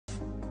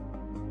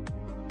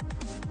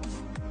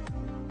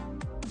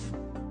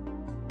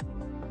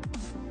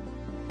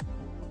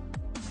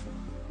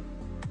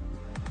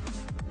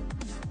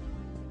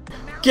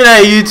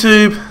G'day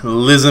YouTube,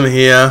 Lisim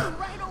here.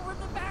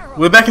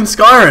 We're back in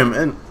Skyrim,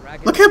 and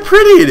look how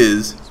pretty it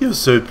is. You're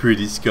so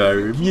pretty,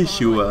 Skyrim. Yes,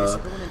 you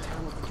are.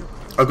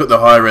 I've got the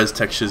high-res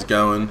textures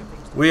going.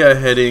 We are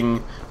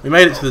heading... We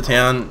made it to the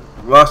town.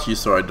 Last you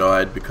saw I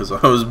died because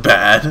I was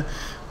bad.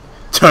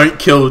 Don't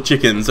kill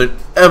chickens. Don't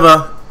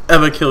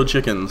ever kill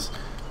chickens.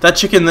 That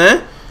chicken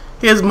there,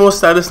 he has more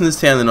status in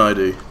this town than I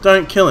do.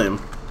 Don't kill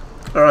him.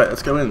 Alright,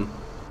 let's go in.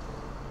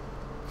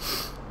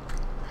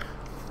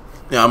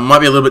 Yeah, I might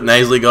be a little bit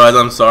nasally, guys.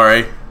 I'm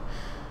sorry.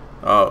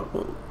 Oh,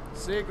 well.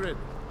 Secret.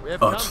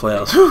 Oh, it's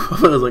flowers. I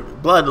thought it was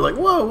like blood. Like,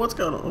 whoa, what's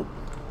going on?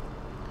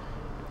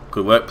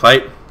 Good work,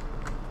 plate.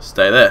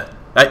 Stay there.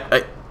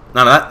 Hey,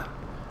 none of that.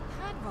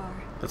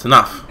 That's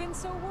enough.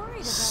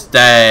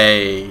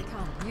 Stay.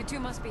 You two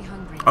must be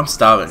hungry. I'm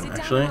starving,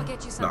 actually.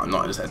 No, I'm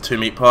not. I just had 2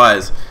 meat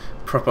pies.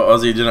 Proper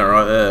Aussie dinner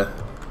right there.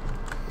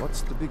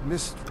 What's the big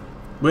mystery?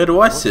 Where do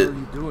I sit? What are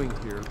you doing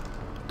here?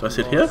 Do I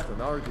sit here?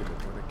 An argument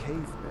with a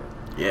caveman.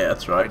 Yeah,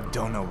 that's right. I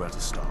don't know where to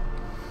stop.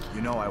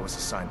 You know I was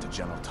assigned to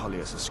General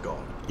Tullius'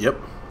 guard. Yep.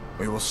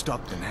 We were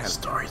stopped in hell.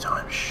 Story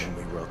time. Shh. When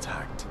we were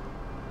attacked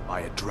by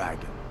a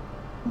dragon.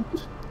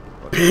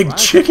 Big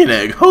chicken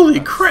egg. Holy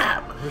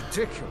crap.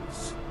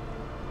 Ridiculous.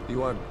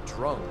 You aren't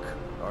drunk,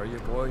 are you,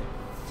 boy?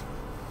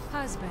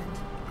 Husband,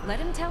 let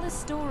him tell his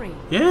story.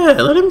 Yeah,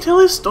 let him tell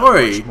his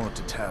story. Much more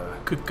to tell.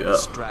 Good girl.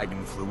 This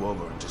dragon flew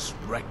over and just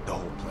wrecked the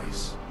whole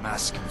place.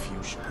 Mass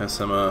confusion. Has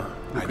some I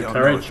don't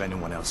courage. know if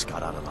anyone else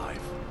got out alive.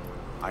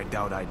 I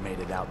doubt I'd made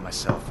it out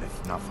myself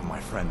if not for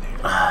my friend here.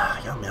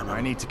 Yum, yum, I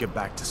yum. need to get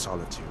back to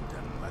Solitude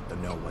and let them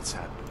know what's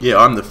happening. Yeah,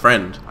 I'm the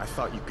friend. I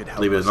thought you could help.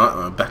 Believe it or us not, out.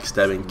 I'm a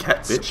backstabbing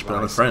cat bitch, but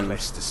I'm a Supplies friend.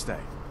 place to stay.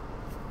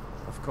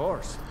 Of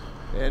course.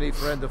 Any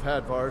friend of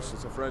Hadvar's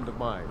is a friend of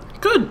mine.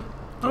 Good.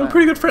 I'm a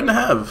pretty good friend to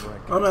have.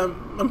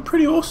 I'm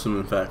pretty awesome,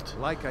 in fact.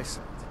 Like I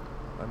said,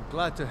 I'm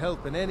glad to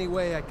help in any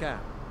way I can.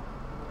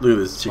 Look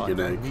at this chicken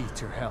But egg. I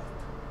need your help.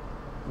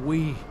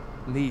 We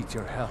need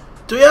your help.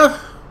 Do ya?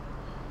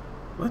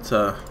 Let's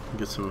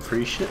get some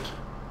free shit.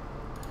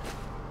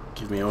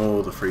 Give me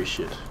all the free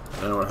shit.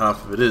 I don't know what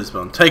half of it is, but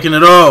I'm taking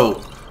it all.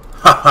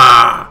 Ha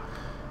ha.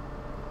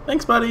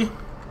 Thanks, buddy.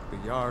 The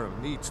Jarl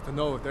needs to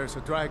know if there's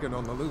a dragon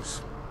on the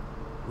loose.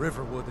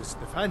 Riverwood is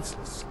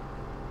defenseless.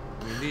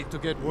 We need to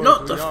get word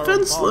Not to Jarl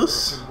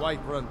defenseless. and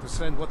Whiterun to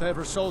send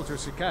whatever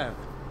soldiers he can.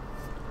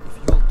 If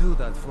you'll do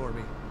that for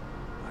me,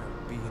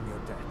 I'll be in your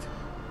debt.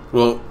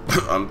 Well,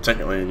 I'm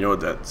technically in your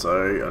debt,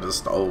 so I just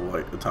stole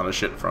like a ton of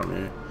shit from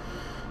you.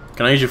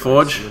 Can I use your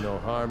forge? See no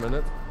harm in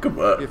it. Good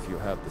work. If you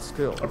have the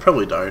skill. I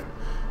probably don't.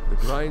 The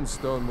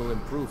grindstone will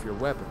improve your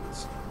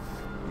weapons.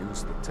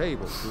 Use the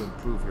table to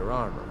improve your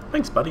armor.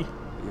 Thanks, buddy.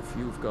 If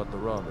you've got the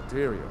raw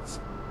materials,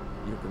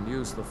 you can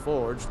use the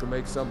forge to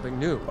make something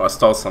new. Well, I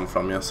stole some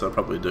from you, so I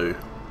probably do.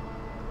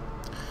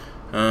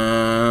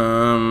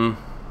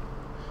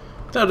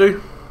 That'll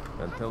do.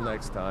 Until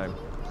next time.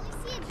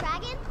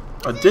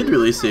 I did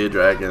really see a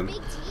dragon.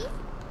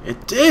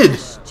 It did!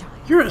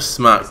 You're a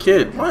smart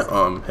kid. My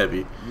arm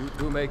heavy. You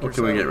two make What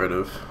can we get rid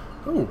of?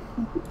 Oh.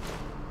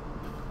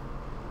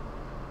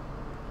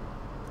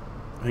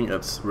 I think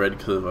that's red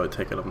because if I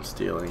take it I'm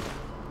stealing.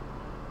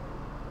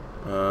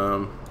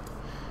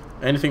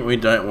 Anything we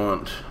don't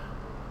want.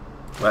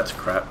 That's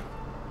crap.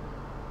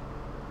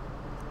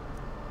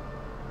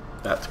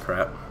 That's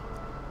crap.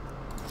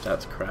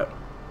 That's crap.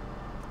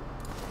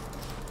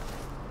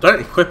 Don't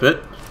equip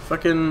it.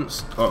 Fucking...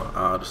 Oh,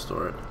 I'll just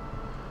store it.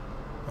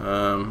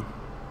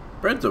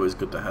 Bread's always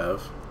good to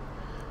have.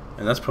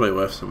 And that's probably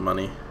worth some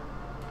money.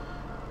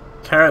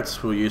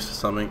 Carrots we'll use for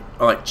something.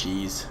 I like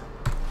cheese.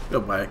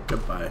 Goodbye,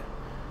 goodbye.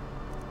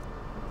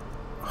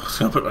 I was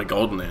gonna put my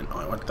gold in there. Oh,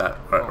 I want that.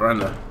 Alright, we're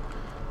under.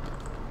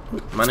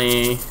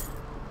 Money.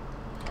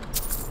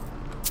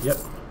 Yep.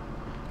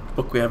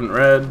 Book we haven't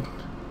read.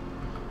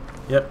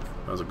 Yep.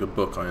 That was a good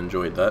book. I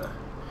enjoyed that.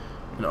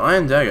 An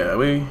iron dagger. Are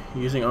we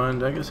using iron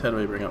daggers? How do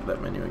we bring up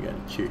that menu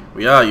again? Q.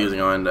 We are using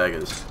iron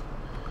daggers.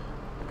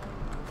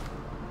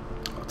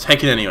 I'll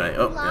take it anyway.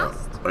 Oh, yeah.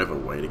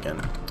 Overweight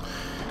again.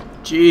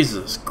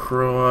 Jesus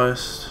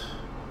Christ.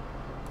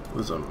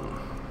 Lisim.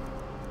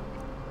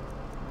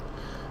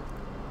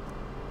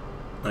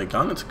 No,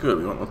 garnet's good.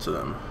 We want lots of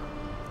them.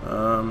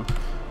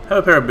 Have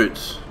a pair of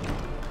boots.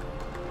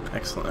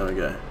 Excellent. There we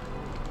go.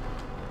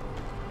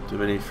 Do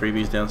we have any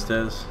freebies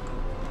downstairs?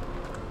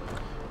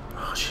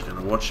 Oh, she's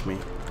gonna watch me.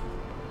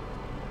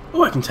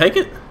 Oh, I can take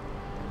it?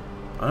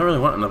 I don't really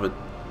want another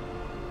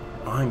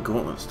iron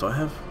gauntlets. Do I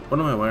have... What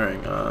am I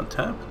wearing?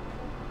 Tab?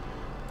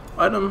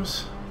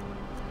 Items?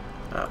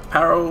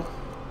 Apparel?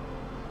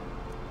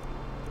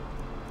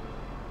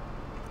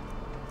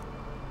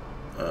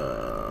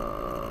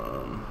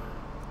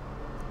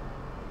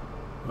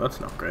 Well, that's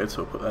not great,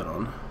 so we'll put that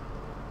on.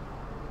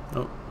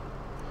 Nope.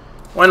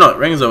 Why not?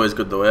 Ring's always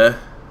good to wear.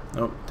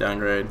 Nope.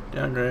 Downgrade.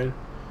 Downgrade.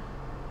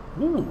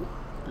 Ooh.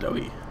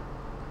 Blowy.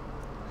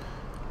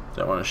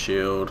 Don't want a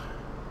shield.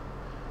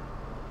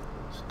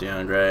 Just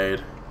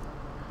downgrade.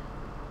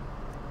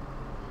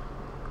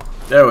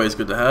 They're always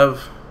good to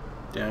have.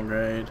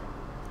 Downgrade.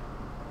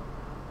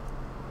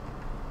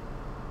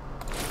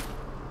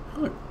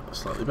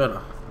 slightly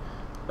better.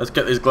 Let's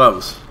get these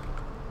gloves.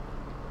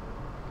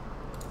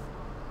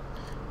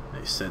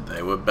 They said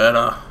they were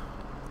better.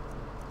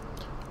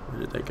 Where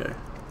did they go?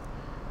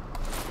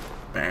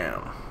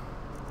 Bam.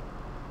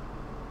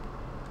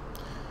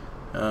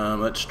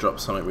 Let's drop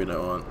something we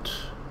don't want.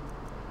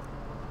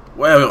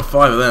 Wow, we got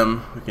 5 of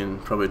them. We can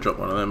probably drop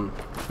one of them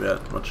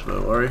without much of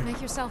a worry.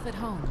 Make yourself at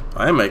home.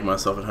 I am making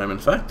myself at home, in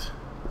fact.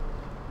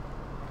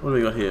 What do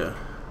we got here?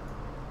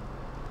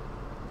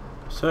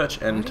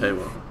 Search end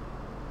table.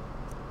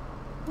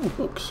 Ooh,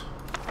 books.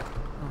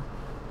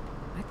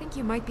 I think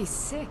you might be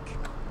sick.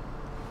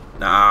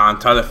 Nah, I'm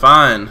totally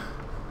fine.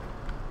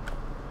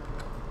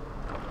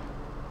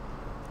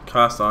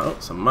 Cast iron. Oh,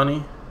 some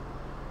money.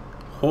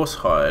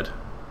 Horsehide.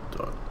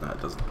 No,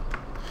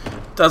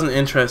 it doesn't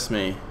interest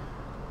me.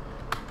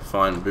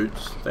 Fine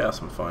boots. They are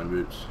some fine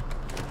boots.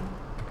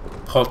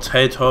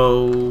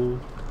 Potato.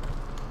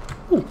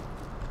 Ooh.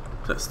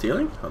 Is that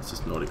stealing? Oh, it's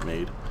just Nordic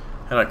mead.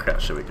 How do I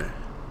crouch? There we go.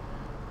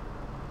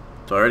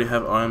 Do I already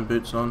have iron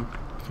boots on?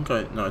 I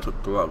think no, I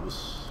took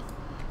gloves.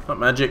 Not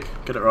magic.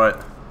 Get it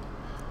right.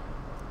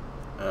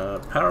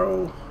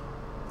 Apparel.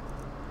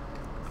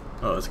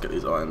 Oh, let's get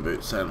these iron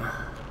boots then.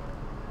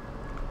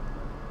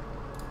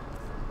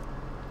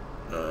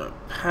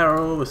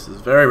 Apparel. This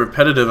is very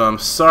repetitive. I'm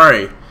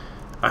sorry.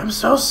 I'm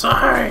so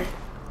sorry.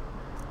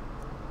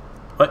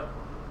 What?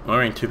 I'm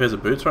wearing 2 pairs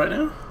of boots right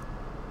now?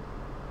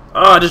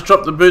 Oh, I just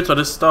dropped the boots I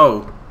just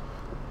stole.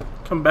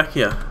 Come back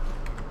here.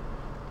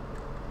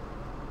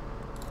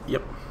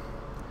 Yep.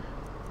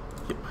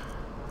 Yep.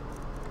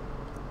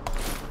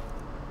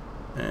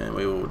 And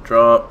we will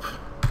drop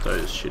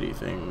those shitty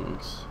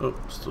things. Oh,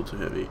 still too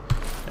heavy.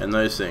 And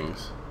those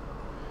things.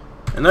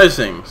 And those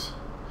things.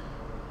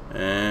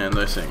 And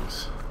those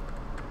things.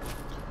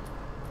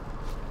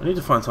 I need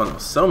to find someone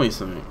that'll sell me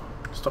something.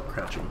 Stop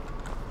crouching.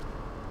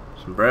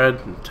 Some bread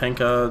and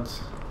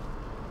tankards.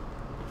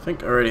 I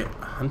think already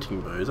hunting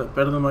bow. Is that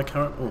better than my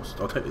current? Oh,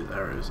 I'll take these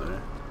arrows though.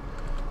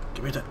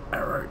 Give me that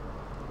arrow.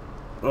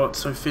 Oh, it's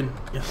so thin.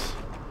 Yes.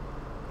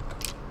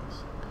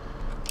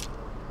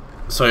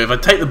 So if I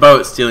take the bow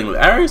at stealing with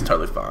arrows,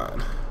 totally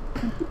fine.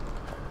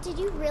 Did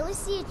you really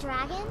see a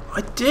dragon?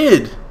 I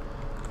did.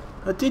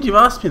 I did. You've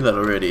asked me that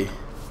already.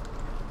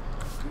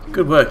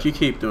 Good work. You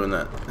keep doing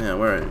that. Yeah,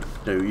 where are you?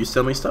 Do you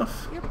sell me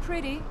stuff? You're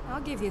pretty. I'll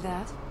give you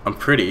that. I'm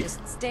pretty.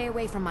 Just stay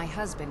away from my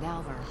husband,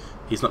 Alvar.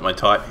 He's not my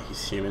type.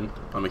 He's human.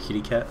 I'm a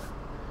kitty cat.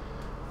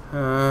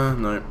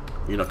 No.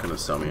 You're not going to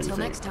sell me Until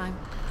anything. next time.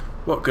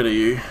 What good are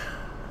you?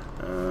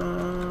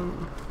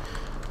 I'm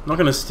not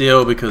going to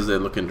steal because they're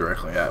looking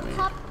directly at me.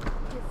 Pup,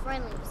 you're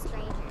friendly with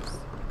strangers.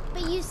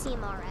 But you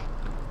seem alright.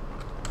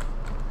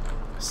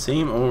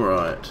 Seem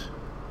alright.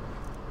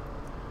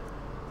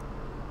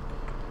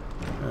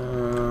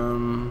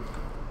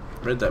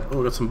 Read that. Oh,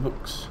 we got some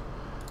books.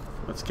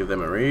 Let's give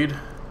them a read.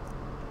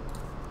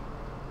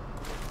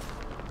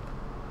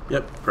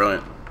 Yep,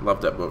 brilliant.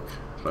 Love that book.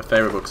 It's my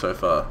favourite book so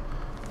far.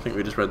 I think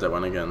we just read that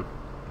one again.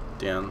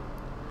 Down.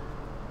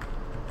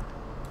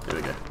 There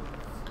we go.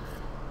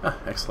 Ah,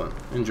 excellent.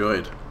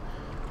 Enjoyed.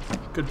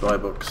 Goodbye,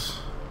 books.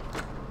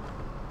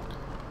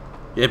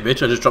 Yeah,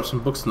 bitch, I just dropped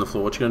some books on the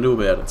floor. What you gonna do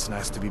about it? It's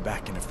nice to be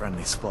back in a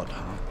friendly spot,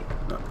 huh?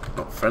 No,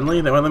 not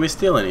friendly. They won't let me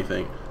steal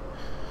anything.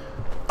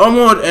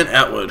 Onward and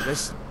outward.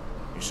 Listen,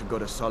 you should go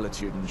to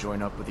Solitude and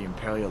join up with the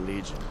Imperial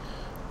Legion.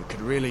 We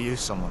could really use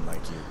someone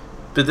like you.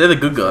 But they're the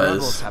good The guys.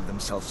 rebels have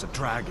themselves a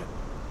dragon.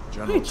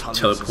 General Tullius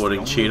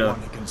Teleporting is the cheater. only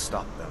one who can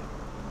stop them.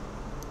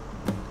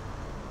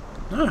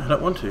 No, I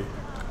don't want to.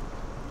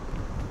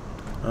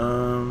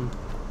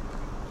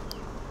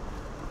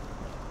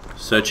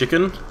 So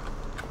chicken.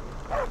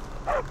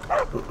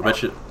 Oh, I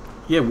bet you.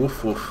 Yeah,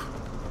 woof woof.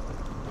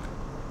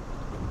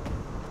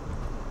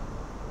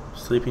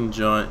 Sleeping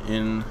giant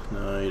inn.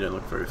 No, you don't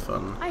look very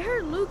fun. I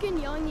heard Lucan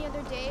yelling the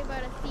other day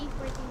about a thief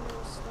breaking into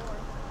a store.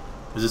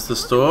 Is this the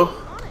store?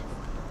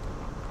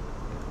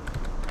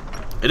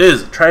 It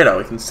is. Trader.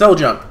 We can sell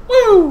junk.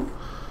 Woo!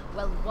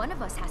 Well, one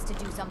of us has to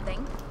do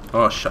something.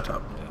 Oh, shut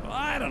up.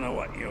 I don't know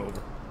what you...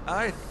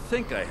 I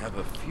think I have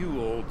a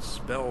few old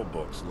spell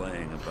books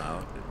laying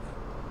about.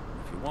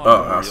 If you want Oh,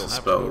 more, that's you'll the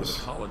have to go to spells.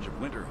 the College of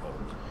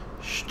Winterhold.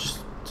 Shh,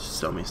 just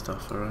sell me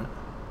stuff, alright?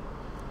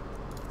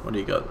 What do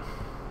you got?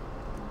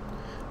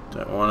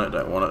 Don't want it,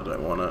 don't want it,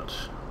 don't want it.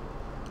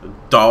 A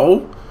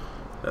doll?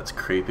 That's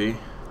creepy.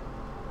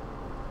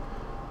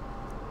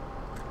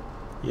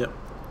 Yep.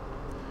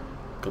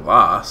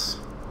 Glass?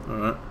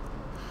 Alright.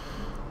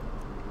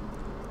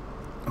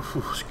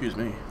 Excuse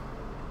me.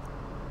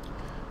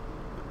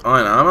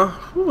 Iron armor?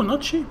 Ooh,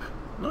 not cheap.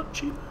 Not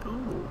cheap at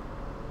all.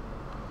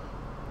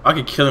 I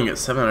could kill him and get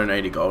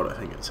 780 gold, I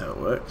think that's how it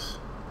works.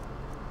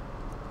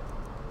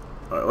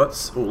 Alright,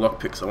 let's... Oh,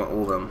 lockpicks. I want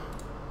all of them.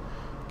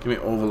 Give me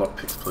all the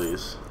lockpicks,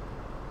 please.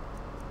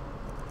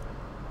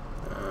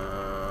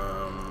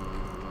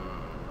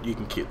 You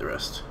can keep the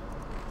rest.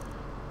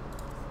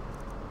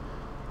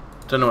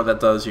 Don't know what that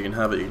does. You can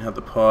have it. You can have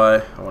the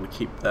pie. I want to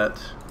keep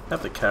that.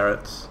 Have the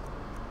carrots.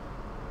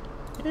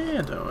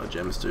 Yeah, don't know what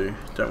gems do.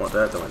 Don't want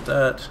that. Don't want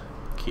that.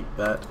 Keep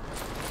that.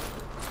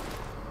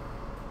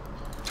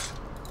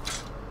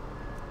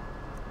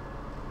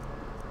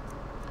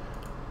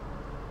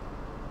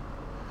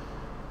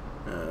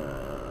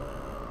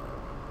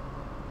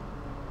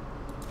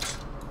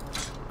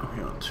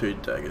 2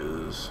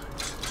 daggers.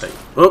 Take.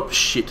 Oh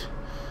shit!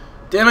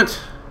 Damn it!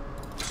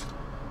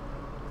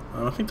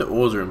 I think the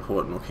ores are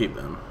important. We'll keep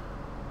them.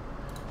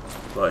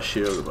 Buy a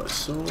shield, buy a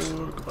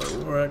sword, buy a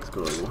war axe,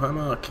 buy a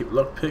hammer. Keep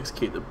lockpicks,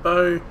 keep the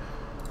bow.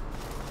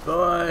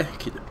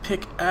 Keep the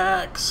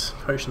pickaxe.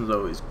 Potion's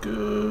always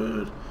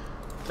good.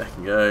 That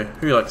can go.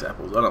 Who likes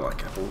apples? I don't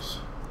like apples.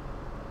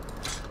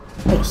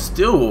 Oh,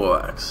 steel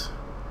war axe.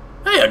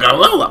 Hey, I got a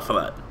level up for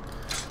that.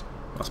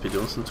 Must be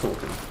doing some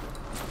talking.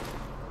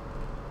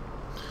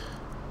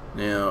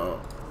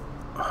 Now,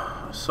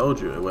 I sold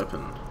you a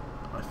weapon.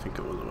 I think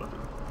it was a weapon.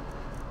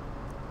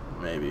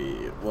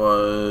 Maybe it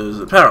was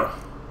apparel.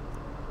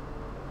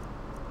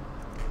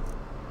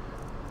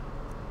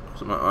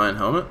 Was it my iron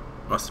helmet?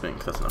 Must have been,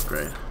 because that's an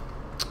upgrade.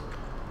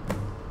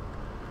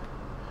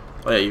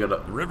 Oh yeah, you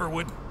got a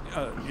Riverwood?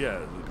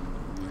 Yeah,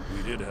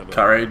 we did have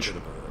courage. A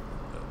bit of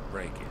a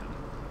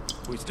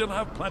break-in. We still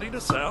have plenty to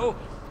sell.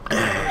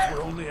 Because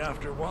we're only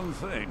after one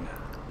thing.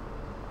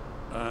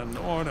 An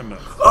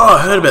ornament. Oh,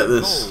 I heard about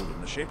this. Gold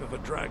in the shape of a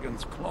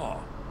dragon's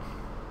claw.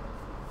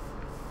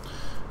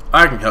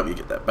 I can help you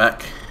get that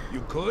back.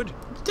 You could?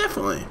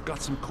 Definitely. I've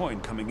got some coin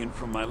coming in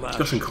from my last.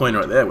 Got some coin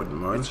right there, wouldn't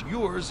mind. It's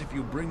yours if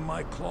you bring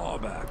my claw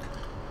back.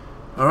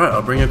 Alright,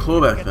 I'll bring your claw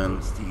back Get then.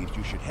 those thieves,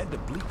 you should head to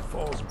Bleak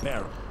Falls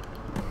Barrow.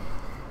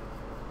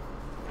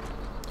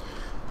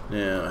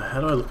 Now, how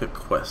do I look at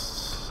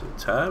quests?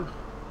 Tab?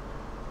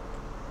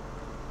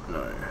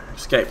 No.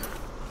 Escape.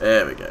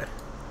 There we go.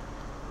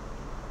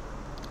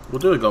 We'll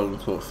do a golden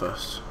claw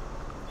first.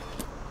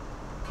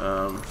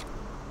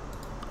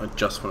 I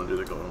just want to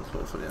do the golden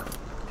claw for now.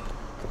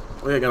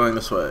 We're going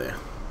this way.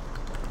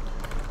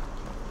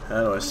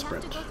 How do I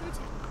sprint?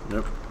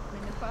 Nope.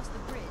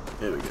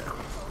 Here we go.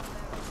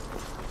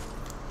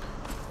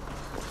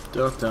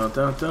 Dun dun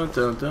dun dun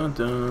dun dun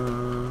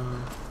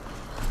dun.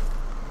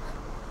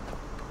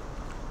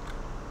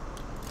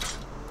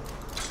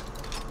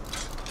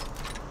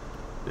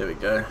 There we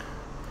go.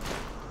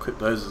 Equip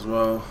those as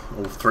well.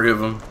 All 3 of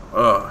them.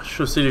 Oh, I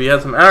should have seen if he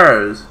had some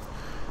arrows.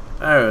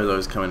 Arrows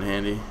always come in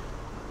handy.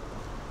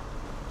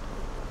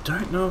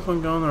 Don't know if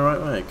I'm going the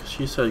right way, because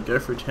she said go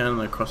through town and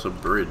then across a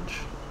bridge.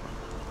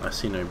 I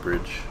see no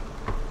bridge.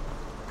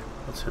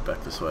 Let's head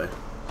back this way.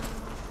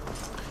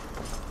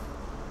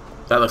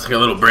 That looks like a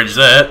little bridge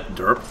there.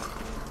 Derp.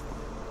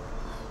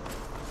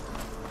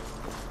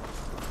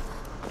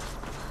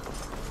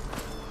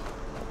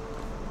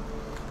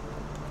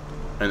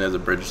 And there's a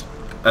bridge.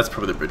 That's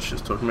probably the bridge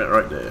she's talking about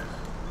right there.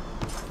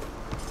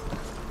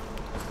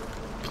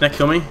 Can that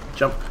kill me?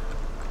 Jump.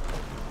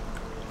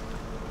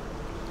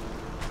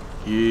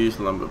 Use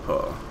lumber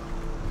pile.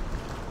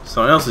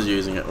 Someone else is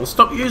using it. Well,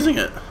 stop using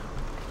it.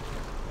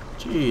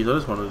 Jeez, I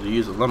just wanted to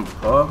use a lumber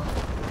pile.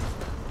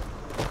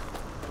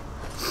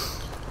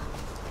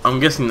 I'm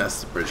guessing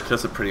that's the bridge, because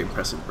that's a pretty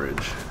impressive bridge.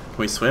 Can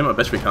we swim? I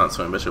bet we can't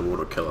swim. I bet your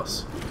water will kill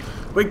us.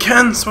 We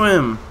can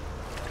swim!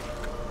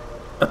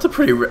 That's a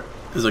pretty...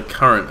 There's a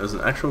current. There's an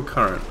actual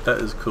current. That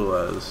is cool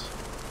as...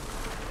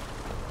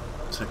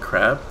 It's a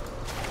crab.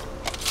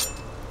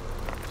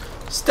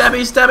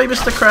 Stabby, stabby,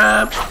 Mr.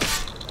 Crab!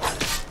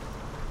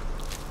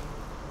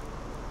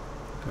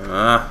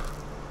 Ah.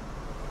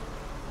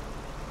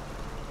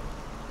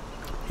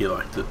 He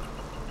liked it.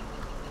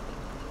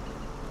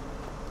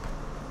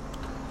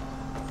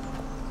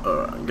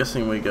 Alright, I'm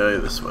guessing we go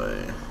this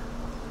way.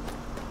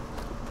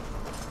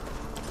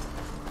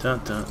 Dun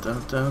dun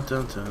dun dun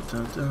dun dun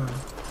dun dun.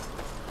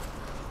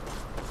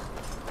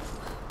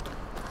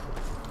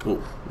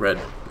 Oh, red.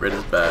 Red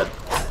is bad.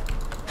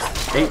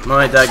 Eat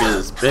my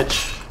daggers,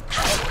 bitch.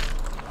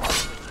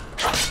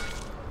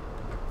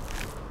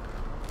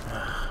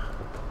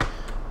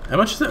 How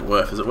much is that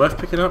worth? Is it worth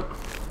picking up?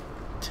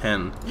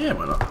 10. Yeah,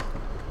 why not?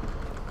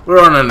 We're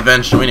on an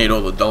adventure. We need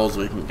all the dollars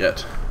we can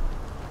get.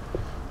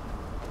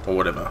 Or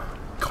whatever.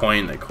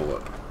 Coin, they call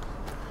it.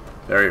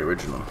 Very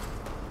original.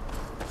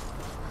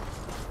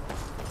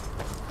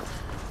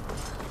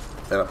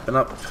 And up and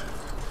up.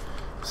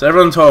 So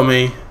everyone told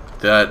me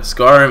that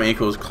Skyrim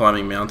equals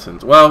climbing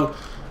mountains. Well,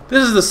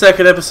 this is the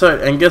 2nd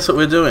episode, and guess what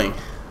we're doing?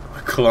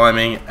 We're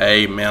climbing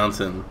a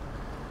mountain.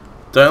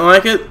 Don't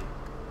like it?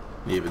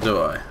 Neither do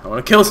I. I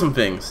want to kill some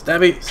things.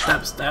 Stabby,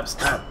 stab, stab,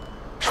 stab.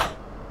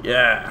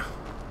 Yeah.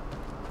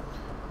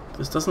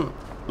 This doesn't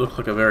look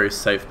like a very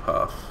safe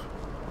path.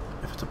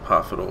 If it's a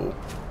path at all.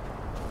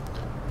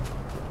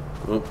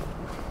 Oop.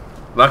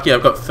 Lucky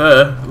I've got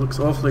fur. It looks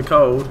awfully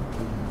cold.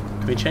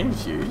 Can we change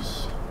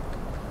views?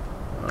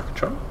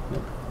 Control?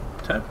 Nope.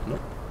 Tab? Nope.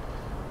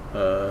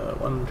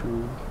 1, 2,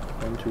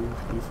 1, 2,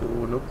 3,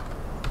 4. Nope.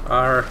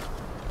 R.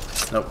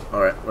 Nope.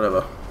 Alright,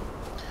 whatever.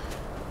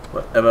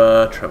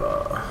 Whatever,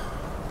 Trevor.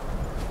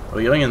 Are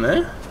we going in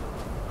there?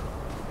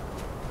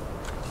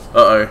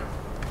 Uh-oh.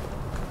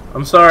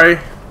 I'm sorry.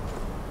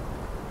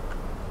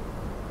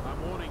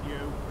 I'm warning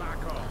you,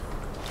 back off.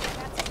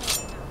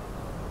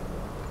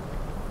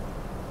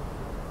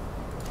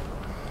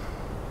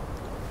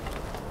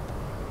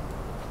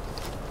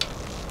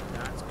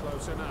 That's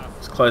close enough.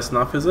 It's close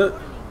enough, is it?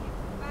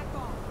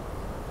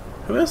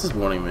 Who else is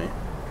warning me?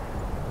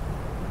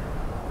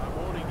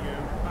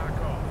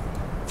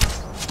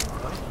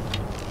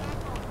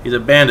 He's a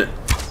bandit.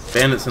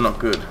 Bandits are not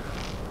good.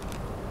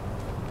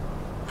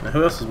 Now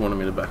who else is wanting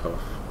me to back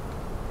off?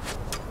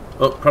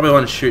 Oh, probably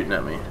one shooting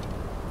at me.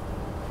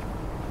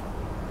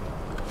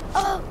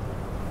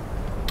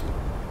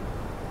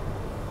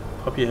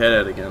 Pop your head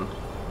out again.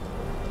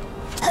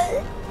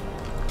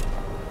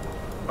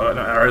 Oh,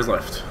 no arrows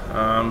left.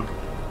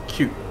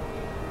 Cute.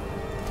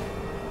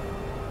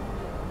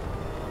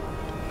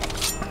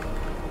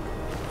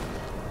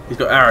 He's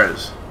got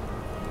arrows.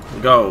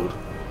 Gold.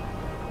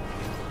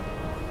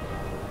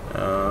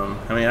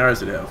 How many arrows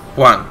did he have?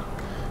 1.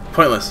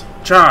 Pointless.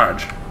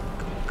 Charge.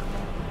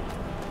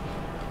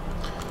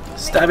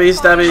 Stabby,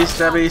 stabby,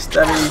 stabby,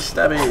 stabby,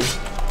 stabby.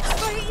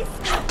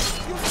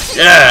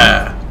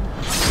 Yeah!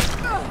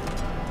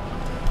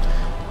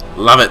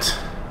 Love it.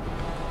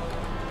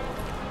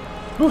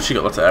 Oh, she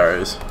got lots of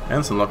arrows.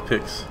 And some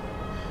lockpicks.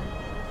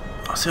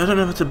 Oh, see, I don't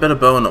know if it's a better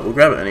bow or not. We'll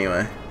grab it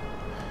anyway.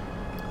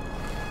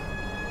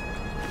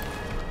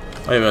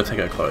 Oh, yeah, we gotta take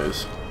our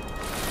clothes.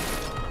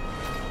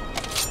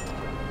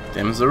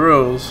 Them's the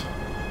rules.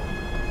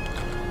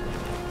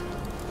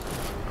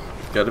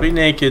 Gotta be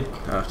naked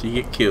after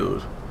you get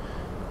killed.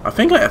 I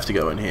think I have to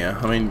go in here.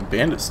 I mean,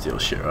 bandits steal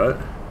shit, right?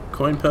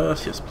 Coin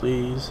purse, yes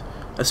please.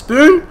 A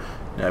spoon?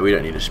 No, we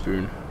don't need a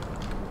spoon.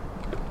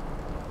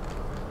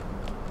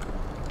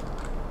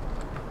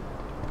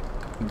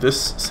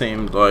 This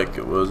seemed like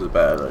it was a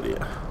bad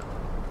idea.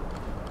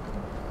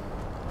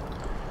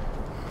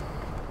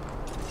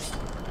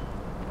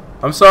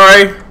 I'm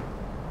sorry.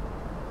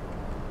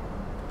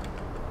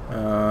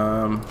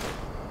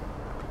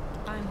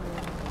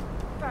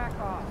 Back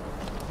off.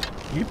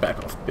 You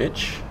back off,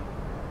 bitch.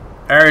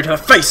 Arrow to the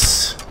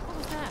face. What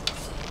was that?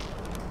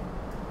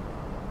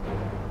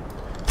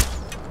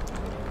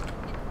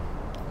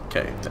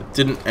 Okay, that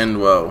didn't end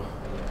well.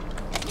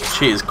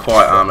 She is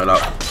quite armored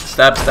up.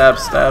 Stab, stab,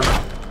 stab.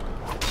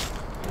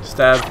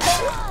 Stab.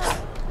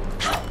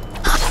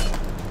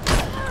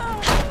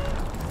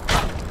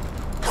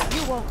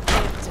 You won't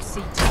live to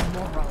see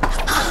tomorrow.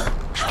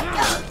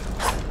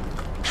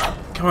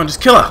 Come on,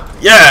 just kill her.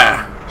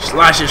 Yeah!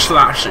 Slash it,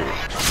 slash it.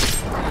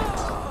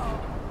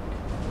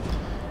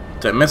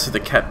 Don't mess with the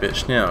cat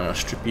bitch now, I'm gonna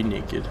strip you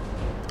naked.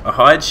 A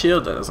hide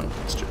shield? That doesn't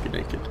strip you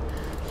naked.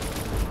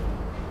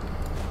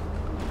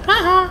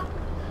 Haha!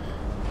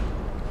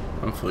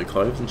 I'm fully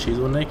clothed and she's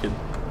all naked.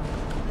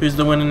 Who's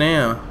the winner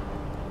now?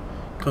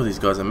 God, these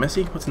guys are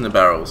messy. What's in the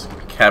barrels?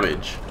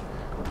 Cabbage.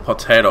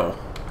 Potato.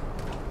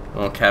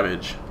 More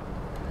cabbage.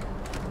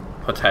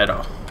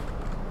 Potato.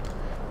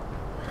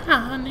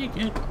 Ah,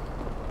 naked.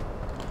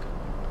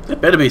 There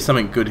better be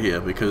something good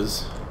here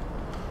because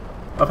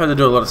I've had to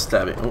do a lot of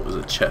stabbing. Oh, there's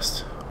a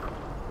chest.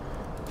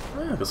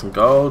 Oh, got some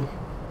gold.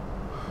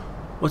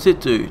 What's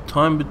it do?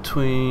 Time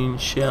between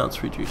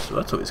shouts reduced.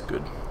 Well, that's always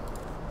good.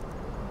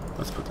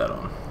 Let's put that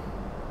on.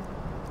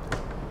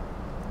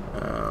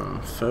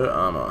 Fur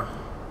armor.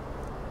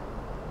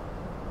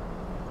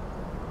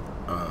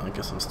 I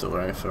guess I'm still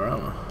wearing fur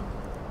armor.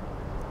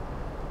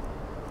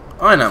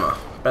 Iron armor.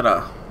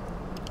 Better.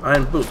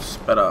 Iron boots.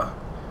 Better.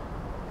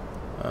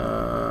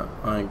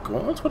 Iron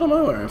gauntlets? What am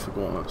I wearing for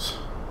gauntlets?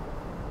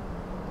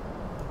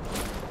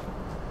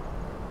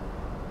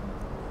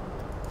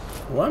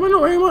 Why am I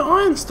not wearing my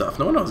iron stuff?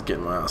 No wonder I was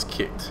getting my ass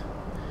kicked.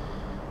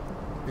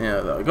 Yeah,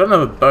 I got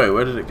another bow.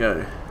 Where did it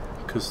go?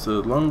 Because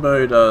the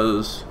longbow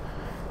does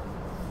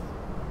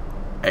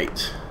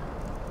 8.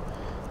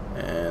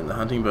 And the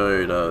hunting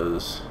bow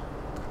does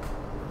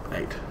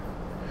 8.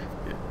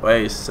 It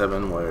weighs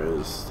 7,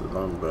 whereas the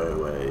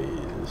longbow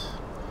weighs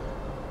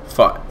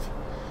 5.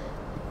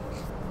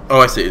 Oh,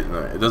 I see. No,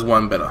 it does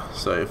 1 better.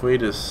 So if we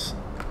just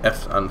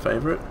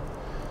unfavor it,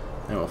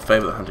 and we'll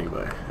favor the hunting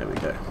bow. There we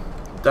go.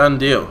 Done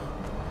deal.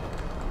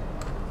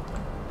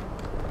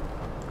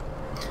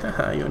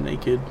 Haha, you're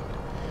naked.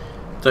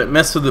 Don't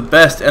mess with the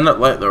best, end up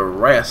like the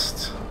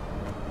rest.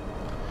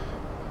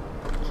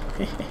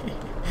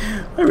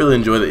 I really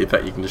enjoy that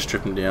fact you can just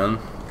strip them down.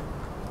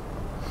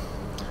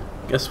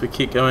 Guess we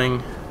keep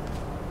going.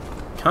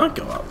 Can't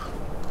go up.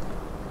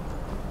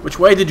 Which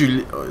way did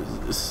you... Oh, is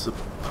this a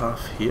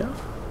path here?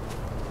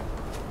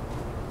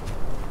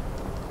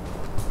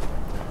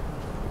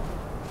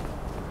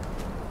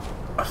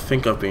 I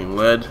think I've been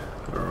led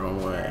the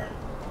wrong way.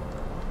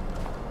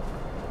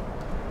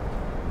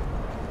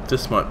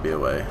 This might be a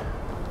way.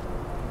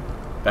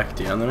 Back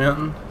down the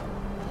mountain?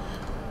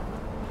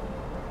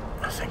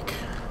 I think.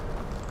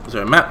 Is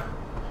there a map?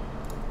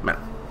 Map.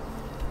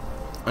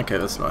 Okay,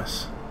 that's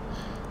nice.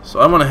 So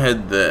I want to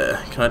head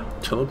there. Can I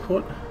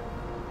teleport?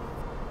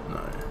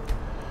 No.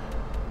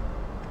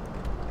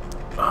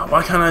 Oh,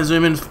 why can't I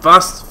zoom in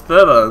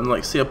further and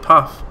like see a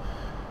path?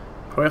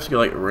 Probably have to go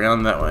like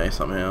around that way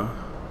somehow.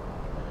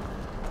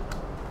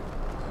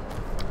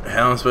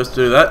 How am I supposed to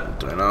do that?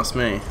 Don't ask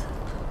me.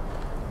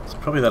 It's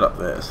probably that up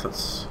there, so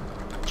let's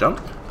jump,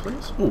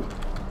 please. Ooh,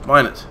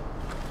 mine it.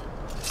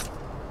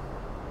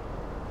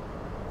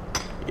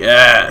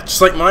 Yeah,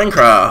 just like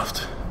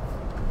Minecraft.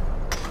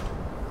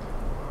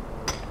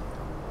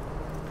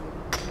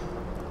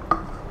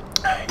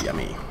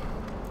 Yummy.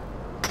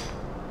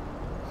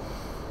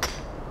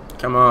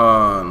 Come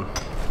on.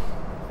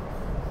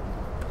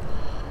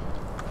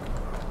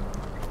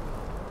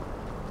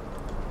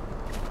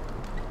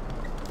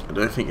 I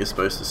don't think you're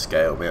supposed to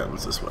scale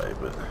mountains this way,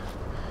 but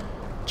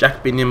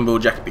Jack be nimble,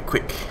 Jack be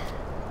quick.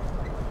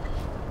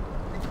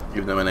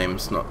 Even though my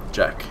name's not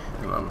Jack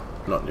and I'm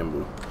not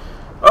nimble.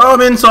 Oh,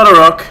 I'm inside a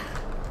rock.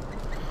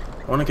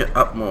 I want to get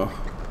up more.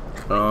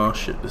 Oh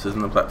shit, this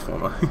isn't a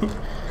platformer.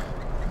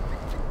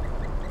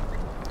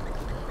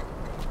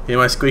 Hear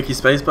my squeaky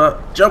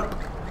spacebar? Jump!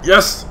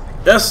 Yes!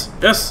 Yes!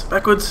 Yes!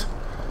 Backwards!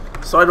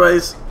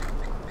 Sideways!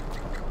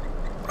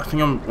 I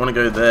think I want to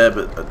go there,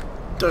 but I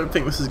don't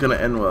think this is going to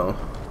end well.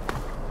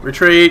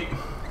 Retreat!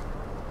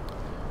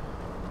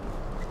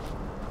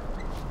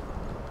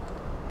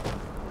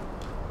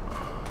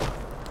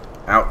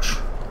 Ouch.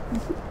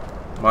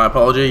 My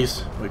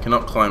apologies. We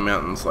cannot climb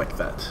mountains like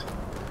that.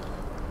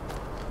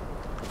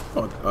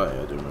 Oh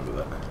yeah, I do remember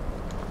that.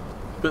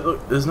 But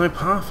look, there's no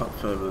path up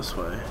further this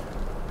way.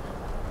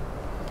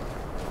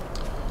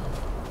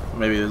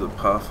 Maybe there's a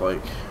path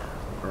like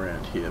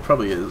around here.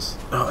 Probably is.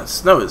 Oh, that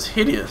snow is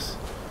hideous.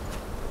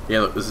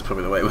 Yeah, look, this is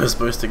probably the way we're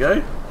supposed to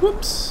go.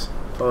 Whoops.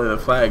 Follow the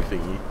flag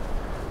thingy.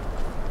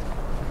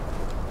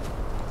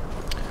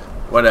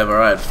 Whatever,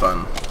 I had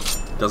fun.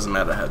 Doesn't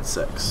matter, I had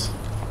sex.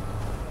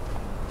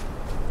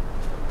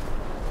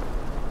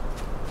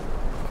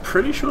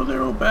 Pretty sure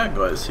they're all bad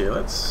guys here.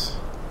 Let's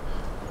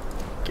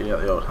get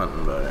out the old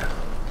hunting bow.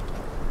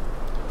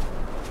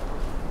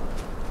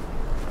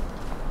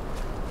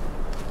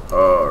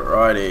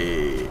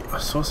 Alrighty. I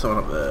saw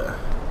someone up there.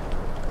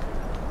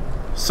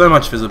 So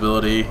much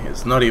visibility,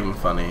 it's not even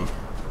funny.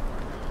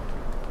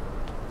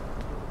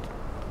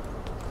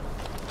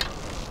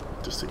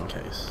 Just in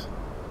case.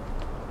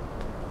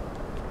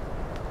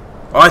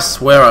 I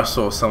swear I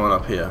saw someone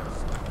up here.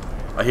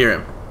 I hear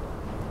him.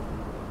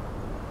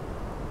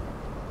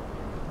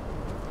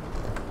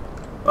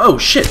 Oh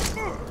shit!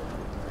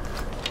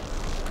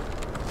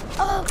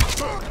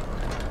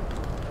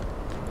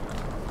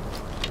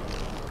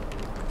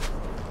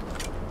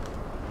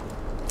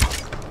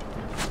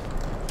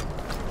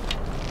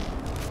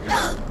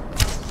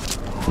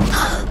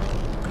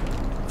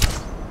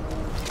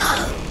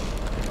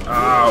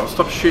 Oh,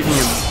 stop shooting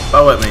your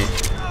bow at me.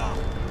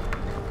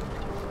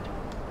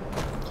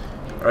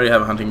 I already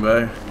have a hunting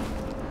bow.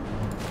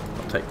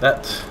 I'll take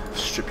that.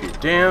 Strip you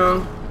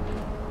down.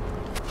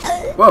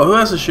 Whoa, who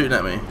else is shooting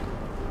at me?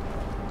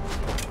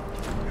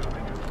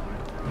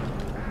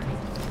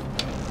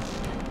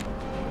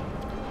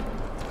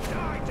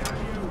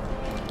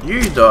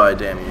 You die,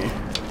 damn you.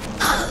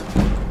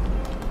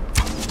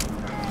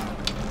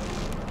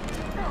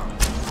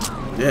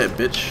 Yeah,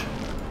 bitch.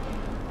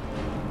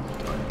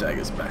 My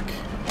dagger's back.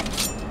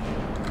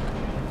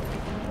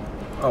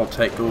 I'll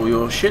take all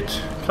your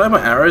shit. Can I have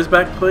my arrows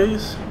back,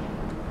 please?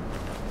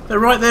 They're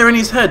right there in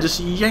his head. Just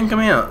yank them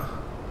out.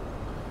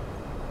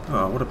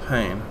 Oh, what a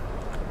pain.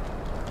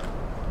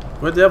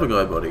 Where'd the other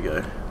guy body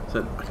go?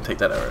 So I can take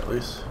that arrow at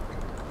least.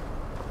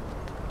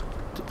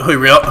 Oh,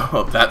 real?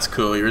 Oh, that's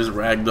cool. You're just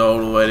ragdolled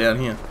all the way down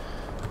here.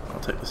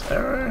 I'll take this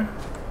arrow.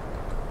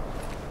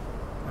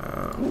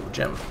 Ooh,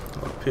 gem.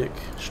 I'll pick.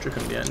 Strip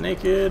him down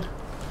naked.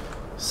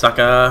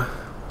 Sucker.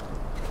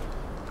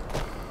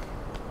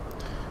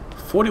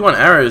 41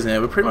 arrows now.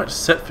 We're pretty much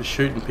set for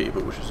shooting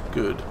people, which is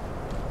good.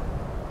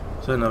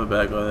 Is there another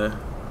bad guy there?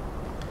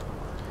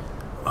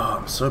 Oh,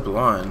 I'm so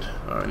blind.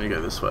 Alright, I need to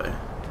go this way.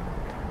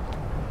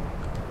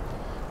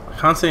 I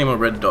can't see any more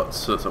red dots,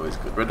 so that's always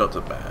good. Red dots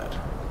are bad.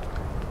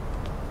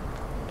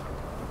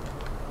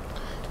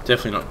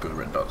 Definitely not good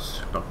red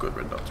dots. Not good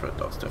red dots. Red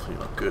dots definitely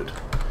not good.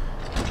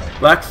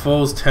 Black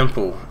Falls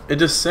Temple. It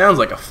just sounds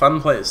like a fun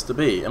place to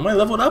be. Am I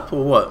leveled up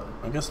or what?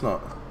 I guess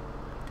not.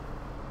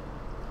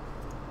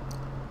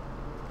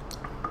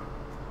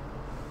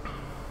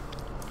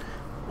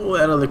 All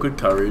out of liquid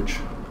courage.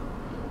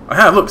 I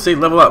have, look, see,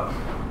 level up.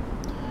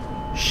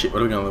 Shit,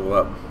 what are we gonna level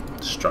up?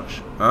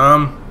 Destruction.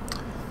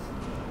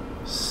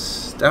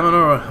 Stamina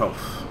or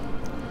health?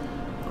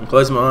 I'm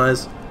closing my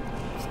eyes.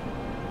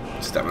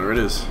 Stamina it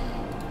is.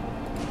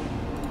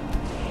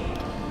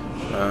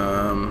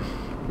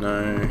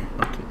 No.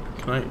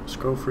 Can I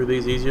scroll through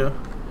these easier?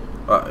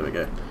 Oh, there we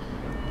go.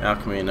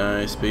 Alchemy,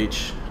 no.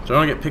 Speech. Do I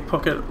want to get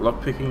pickpocket,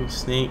 lockpicking,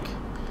 sneak?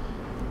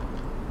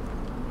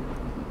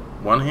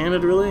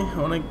 One-handed, really? I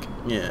want to.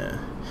 Yeah.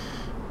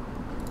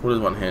 What does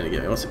one-handed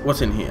get me?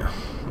 What's in here?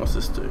 What's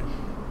this do?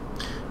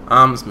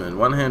 Armsman.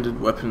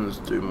 One-handed weapons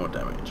do more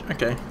damage.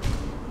 Okay.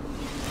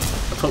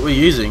 That's what we're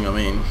using. I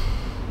mean,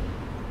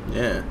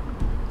 yeah.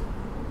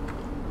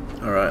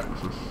 All right.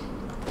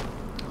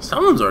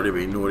 Someone's already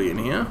been naughty in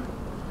here.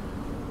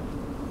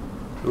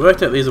 We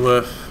worked out these are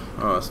worth.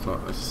 Oh, it's not.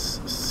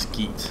 It's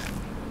skeet.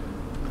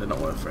 They're not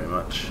worth very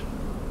much.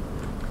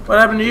 What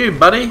happened to you,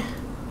 buddy?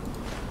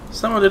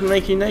 Someone didn't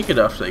make you naked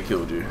after they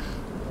killed you.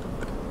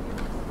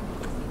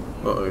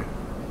 Uh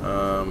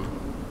oh.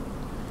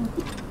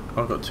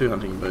 I've got 2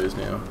 hunting bows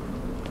now.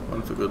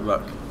 One for good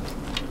luck.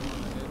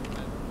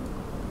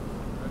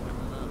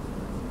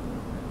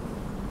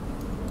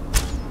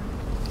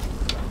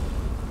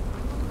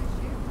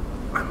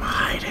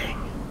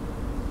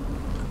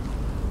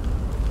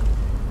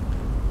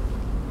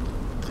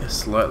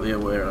 slightly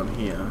aware I'm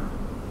here.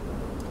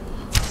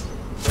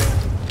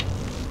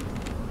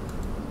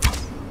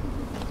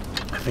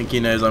 I think he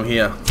knows I'm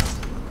here.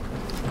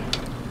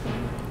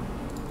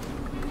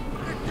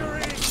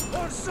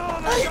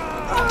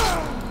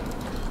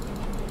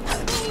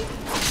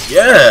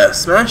 Yeah,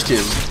 smashed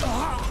him.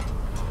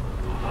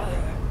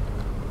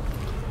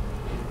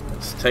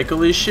 Let's take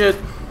all his shit.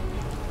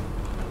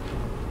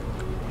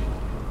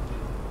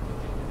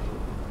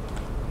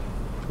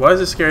 Why is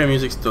the scary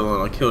music still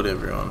on? I killed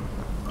everyone,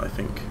 I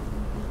think.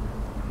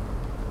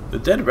 The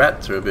dead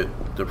rats are a bit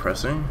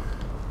depressing.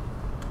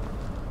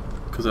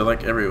 Because they're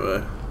like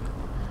everywhere.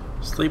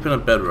 Sleep in a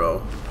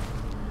bedroll.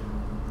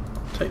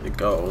 Take the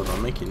gold,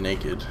 I'll make you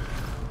naked.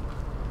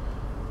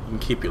 You can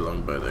keep your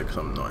longbow though, because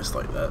I'm nice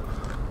like that.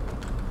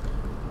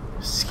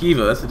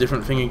 Skeever, that's a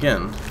different thing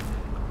again.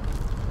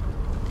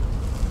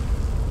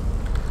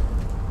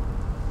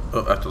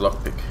 Oh, I have to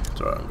lockpick.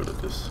 It's alright, I'm good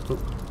at this. Oh.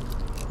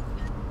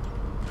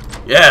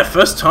 Yeah,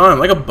 first time,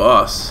 like a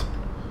boss.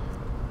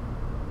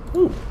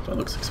 Ooh, that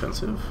looks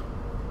expensive.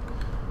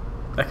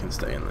 That can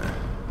stay in there.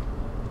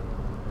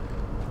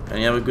 And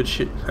you have a good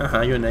shit.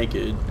 Haha, you're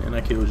naked, and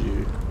I killed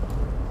you.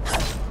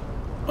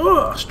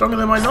 Oh, stronger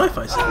than my knife,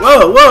 I said.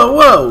 Whoa, whoa,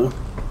 whoa!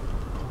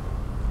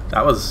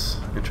 That was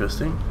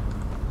interesting.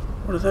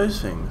 What are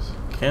those things?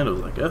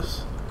 Candles, I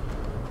guess.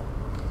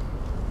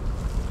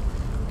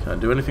 Can I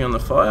do anything on the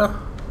fire?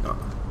 No.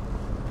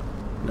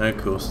 No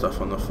cool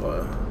stuff on the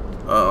fire.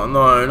 Oh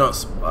no, not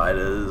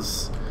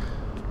spiders.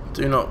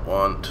 Do not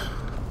want.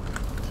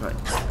 Can I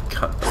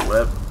cut the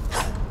web?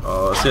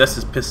 Oh, see, that's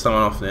just pissed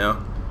someone off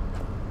now.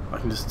 I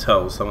can just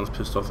tell someone's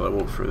pissed off that I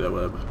walked through their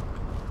web.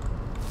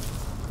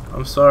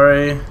 I'm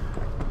sorry.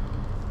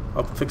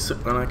 I'll fix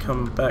it when I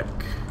come back.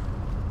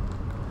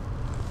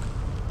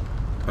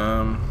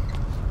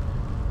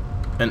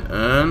 An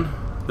urn.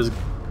 There's.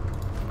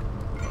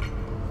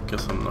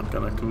 Guess I'm not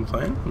gonna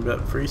complain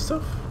about free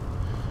stuff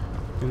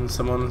in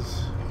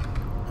someone's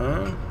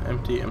urn.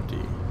 Empty,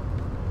 empty.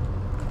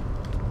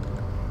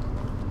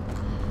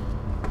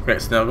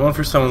 Great. So now I've gone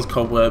through someone's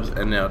cobwebs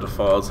and now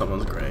defiled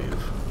someone's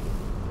grave.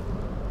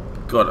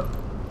 Got it.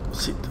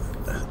 See,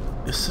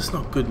 it's just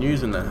not good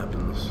news when that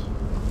happens.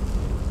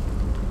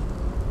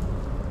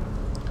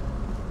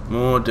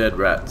 More dead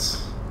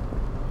rats.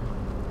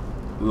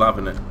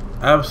 Loving it.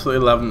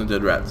 Absolutely loving the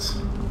dead rats.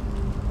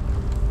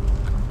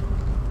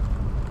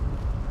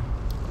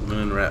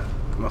 Linen rat.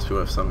 Must be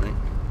worth something.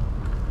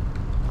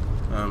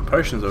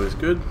 Potion's always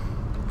good.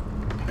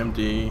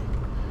 Empty.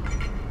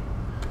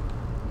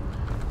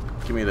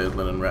 Give me those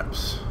linen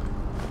wraps.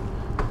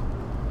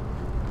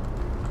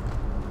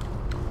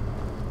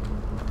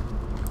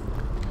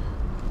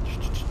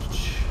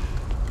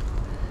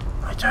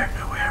 I don't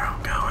know where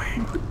I'm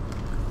going.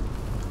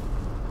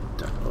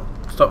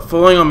 Stop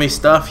falling on me,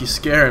 stuff. You're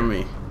scaring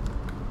me.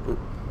 Ooh.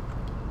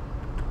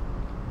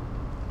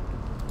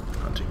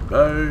 Hunting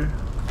bow.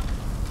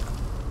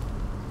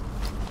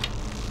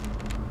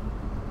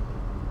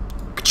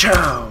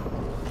 Ka-chow!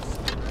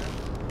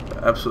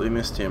 I absolutely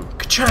missed him.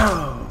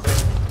 Ka-chow!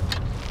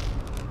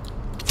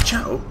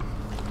 Ka-chow!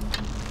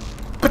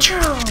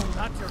 Ka-chow!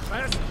 That's your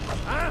best,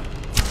 huh?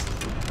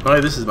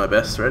 Oh, this is my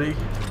best. Ready?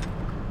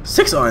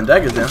 6 iron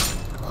daggers now.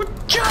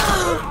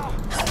 Ka-chow!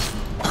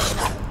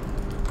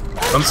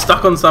 I'm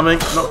stuck on something.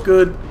 Not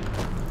good.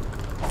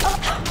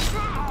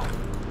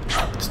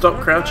 Stop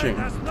crouching.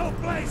 There's no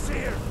place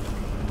here.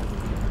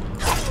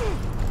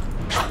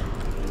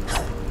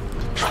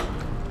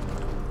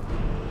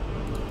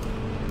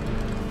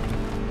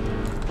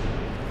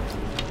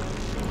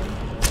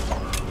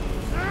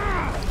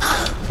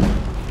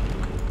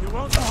 You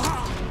won't.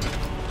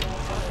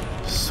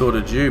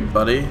 Sorted you,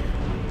 buddy.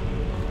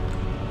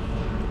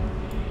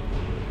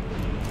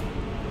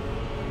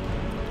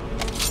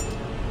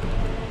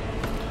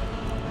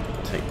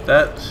 Take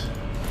that.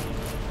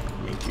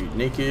 Make you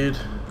naked.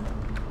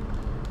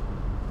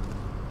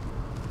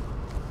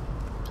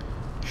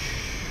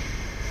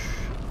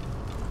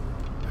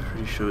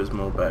 Pretty sure there's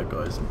more bad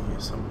guys in here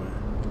somewhere.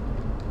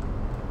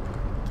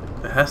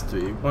 There has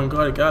to be. One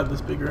guy to guard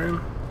this big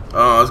room.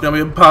 Oh, it's gonna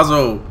be a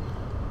puzzle.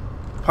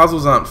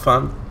 Puzzles aren't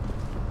fun.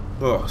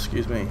 Oh,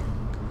 excuse me.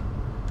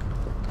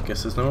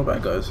 Guess there's no more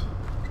bad guys.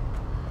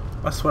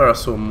 I swear I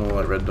saw more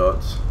like red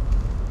dots.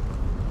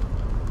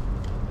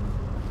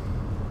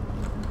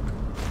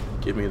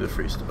 Give me the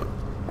free stuff.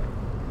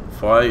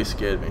 Fire, you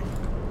scared me.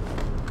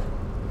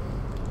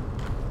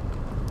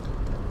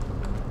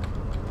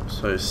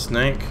 So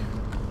snake.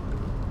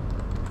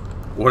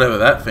 Whatever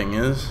that thing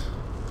is.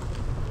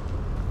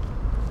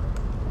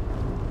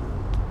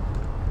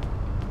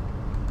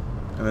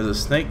 And there's a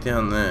snake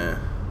down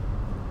there.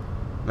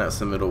 That's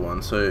the middle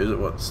one. So is it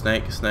what?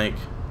 Snake, snake,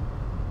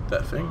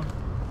 that thing?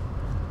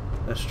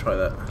 Let's try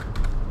that.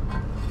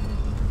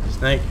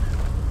 Snake.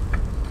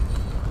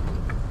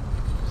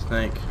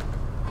 Snake.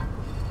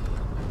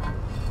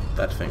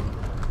 That thing.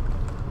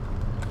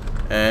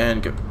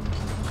 And go.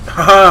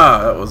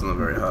 Haha! That wasn't a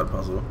very hard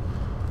puzzle.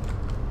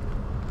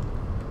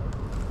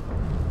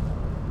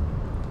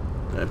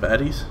 No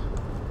baddies.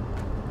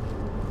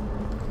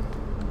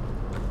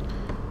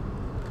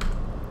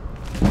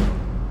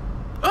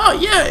 Oh,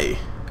 yay!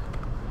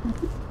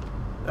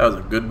 That was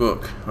a good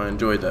book. I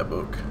enjoyed that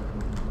book.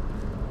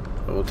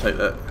 I will take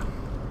that.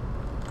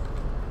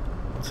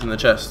 What's in the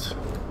chest?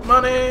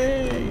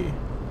 Money!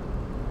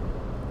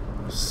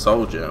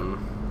 Soul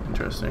gem.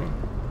 Interesting.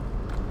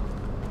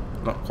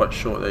 Not quite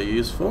sure what they're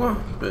used for,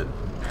 but...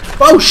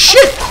 Oh,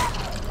 shit!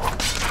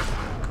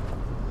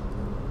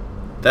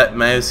 That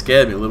may have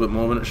scared me a little bit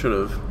more than it should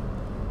have.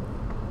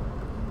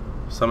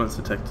 Someone's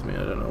detected me,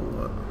 I don't know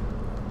what.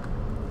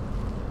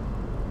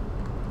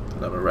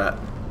 Another rat.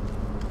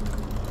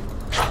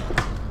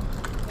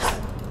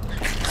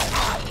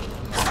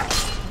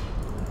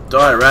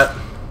 Die, rat!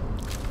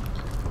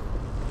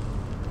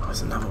 Oh,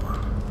 there's another one.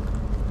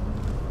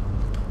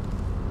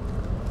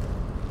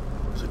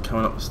 Is it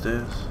coming up the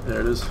stairs?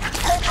 There it is.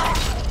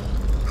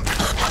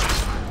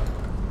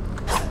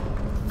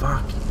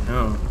 Fucking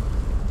hell.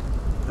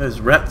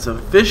 Those rats are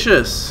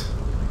vicious!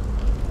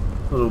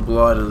 Little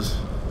blighters.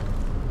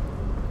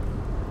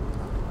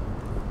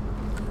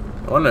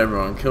 I wonder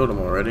everyone killed them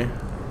already.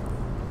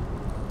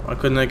 Why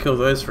couldn't they kill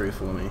those three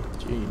for me?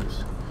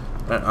 Jeez.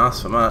 Don't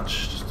ask for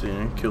much, just, you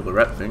know, kill the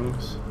rat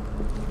things.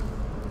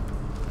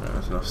 No,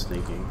 that's enough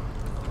sneaking.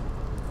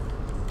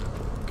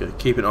 Gotta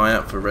keep an eye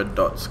out for red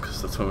dots,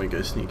 because that's when we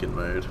go sneaking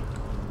mode.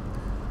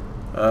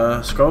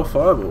 Scroll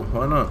fireball,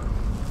 why not?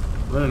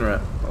 Linen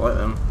rat, I like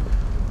them.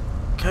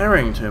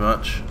 Carrying too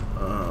much.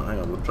 Oh, hang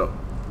on, we'll drop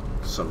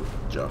some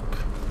junk.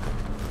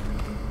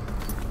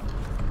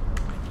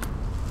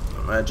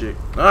 Magic.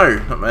 No,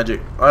 not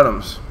magic.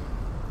 Items.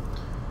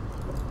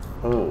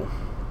 Oh.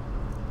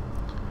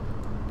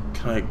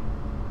 Can I...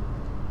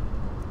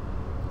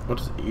 What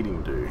does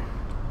eating do?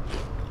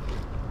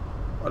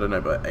 I don't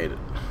know, but I ate it.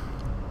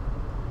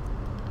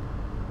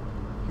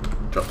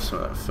 Drop some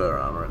of that fur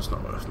armor, it's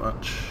not worth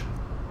much.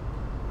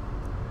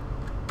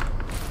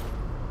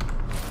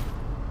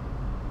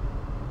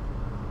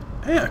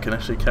 Hey, I can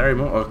actually carry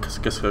more. Oh,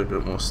 I guess I've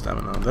got more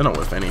stamina. They're not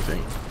worth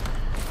anything.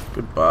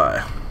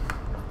 Goodbye.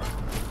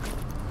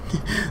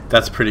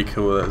 That's pretty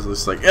cool. That's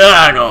just like,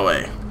 ah, go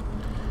away.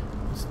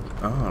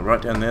 Oh, right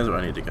down there's where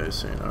I need to go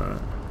soon.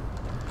 Alright.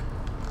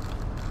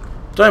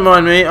 Don't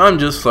mind me, I'm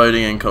just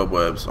floating in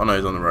cobwebs. Oh no,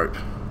 he's on the rope.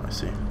 I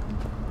see.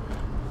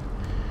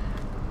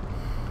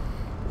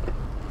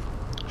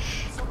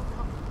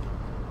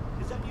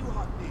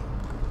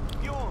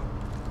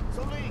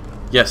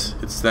 Yes,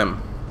 it's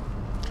them.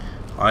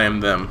 I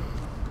am them.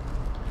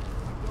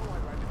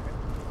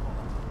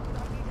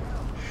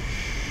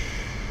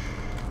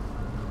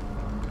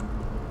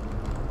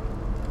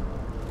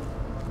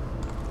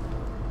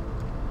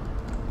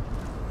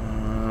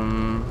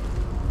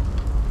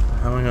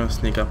 How am I going to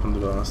sneak up on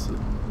the bastard?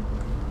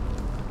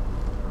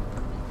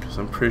 Because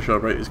I'm pretty sure I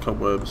break these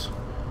cobwebs.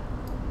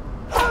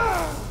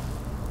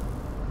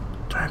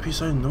 Don't be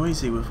so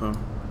noisy with them.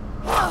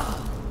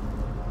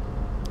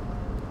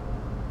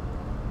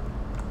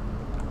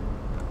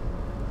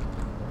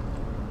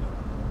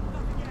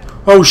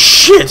 Oh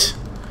shit!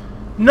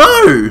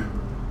 No!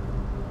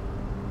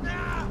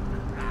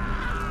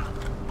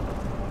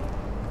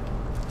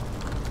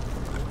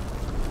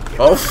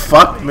 Oh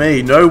fuck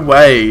me, no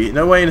way.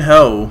 No way in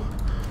hell.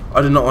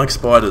 I do not like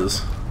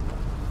spiders.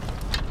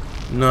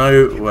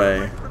 No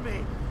way.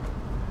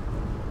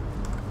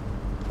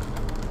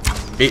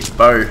 Eat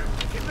bow.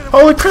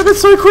 Holy crap,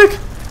 it's so quick!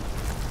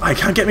 Oh, you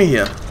can't get me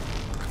here.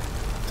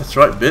 That's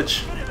right,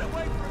 bitch.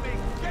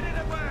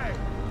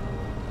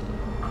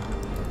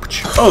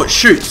 Oh, it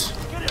shoots!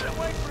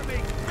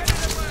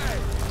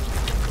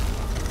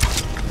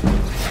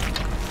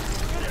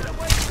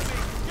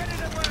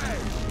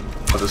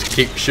 I'll just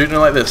keep shooting it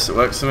like this, it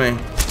works for me.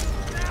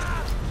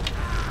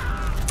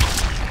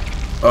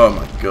 Oh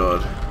my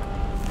god.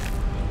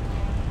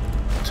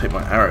 I'll take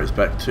my arrows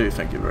back too,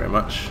 thank you very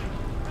much.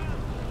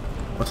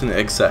 What's in the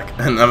egg sack?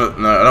 Another,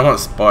 no, I don't want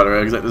spider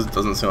eggs, that just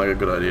doesn't seem like a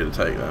good idea to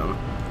take them.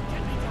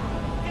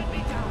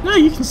 No,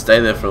 you can stay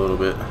there for a little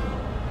bit.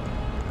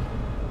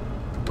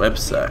 Web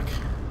sack.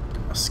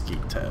 A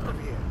skeet tail.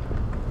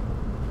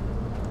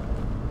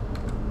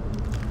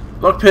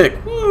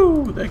 Lockpick!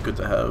 Woo! They're good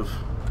to have.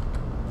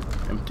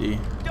 Empty.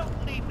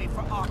 Don't leave me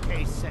for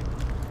arcade set.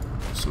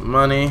 Some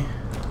money.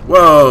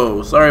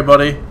 Whoa! Sorry,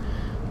 buddy.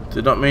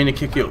 Did not mean to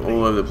kick you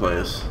all over the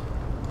place.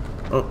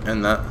 Oh,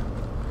 and that.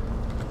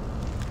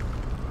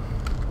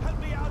 Help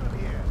me out of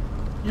here.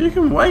 You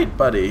can wait,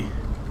 buddy.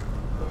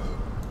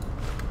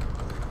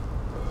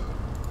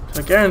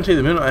 I guarantee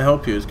the minute I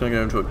help you, it's going to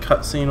go into a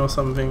cutscene or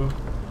something.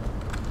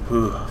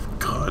 Ooh,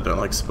 God, I don't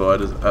like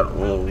spiders at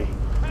all.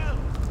 Help.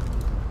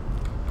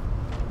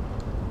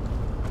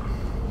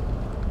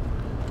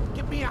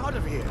 Get me out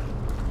of here.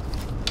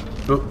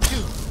 Oops.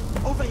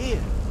 Dude, over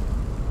here.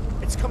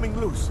 It's coming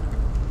loose.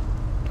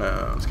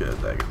 Let's get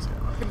that daggers I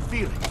out. can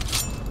feel it.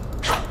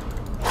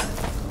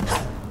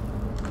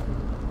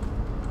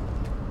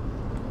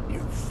 You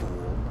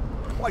fool.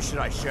 Why should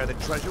I share the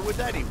treasure with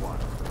anyone?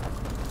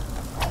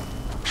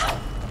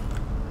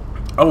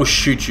 I will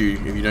shoot you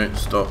if you don't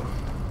stop.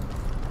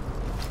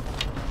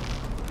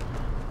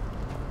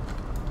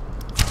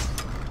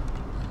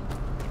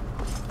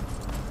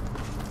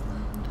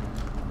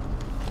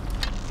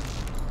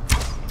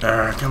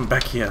 Come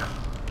back here.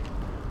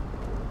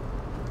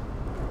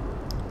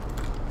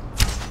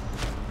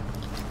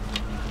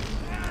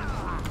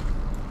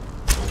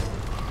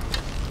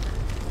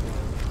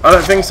 I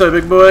don't think so,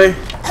 big boy.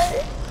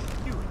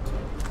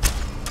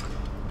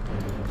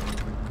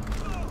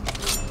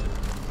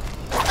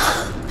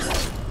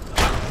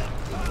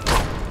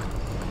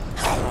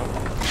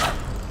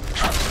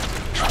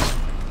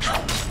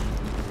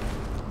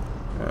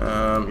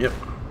 Yep.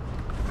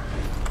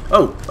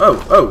 Oh,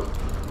 oh, oh.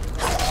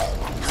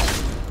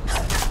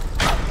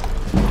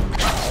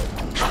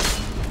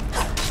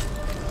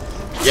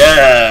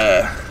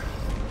 Yeah.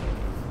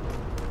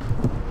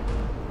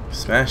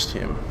 Smashed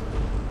him.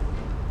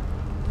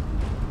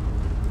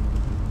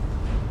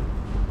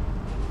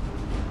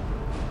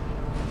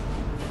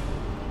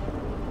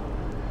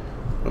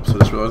 Oops, I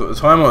just realized what the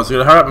time was. I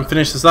gotta hurry up and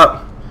finish this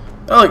up.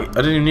 Oh, look, I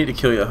didn't even need to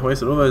kill you. I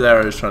wasted all those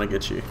arrows trying to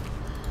get you.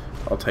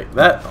 I'll take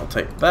that, I'll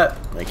take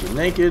that. Make you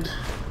naked.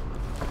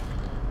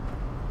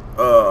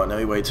 Oh, now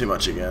we weigh too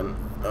much again.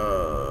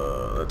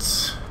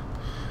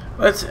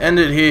 Let's end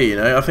it here, you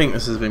know. I think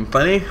this has been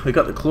plenty. We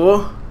got the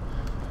claw.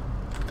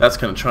 That's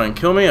gonna try and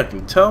kill me, I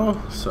can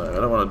tell. So I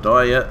don't want to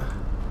die yet.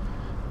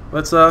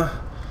 Let's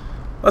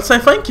say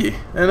thank you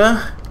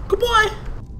and goodbye.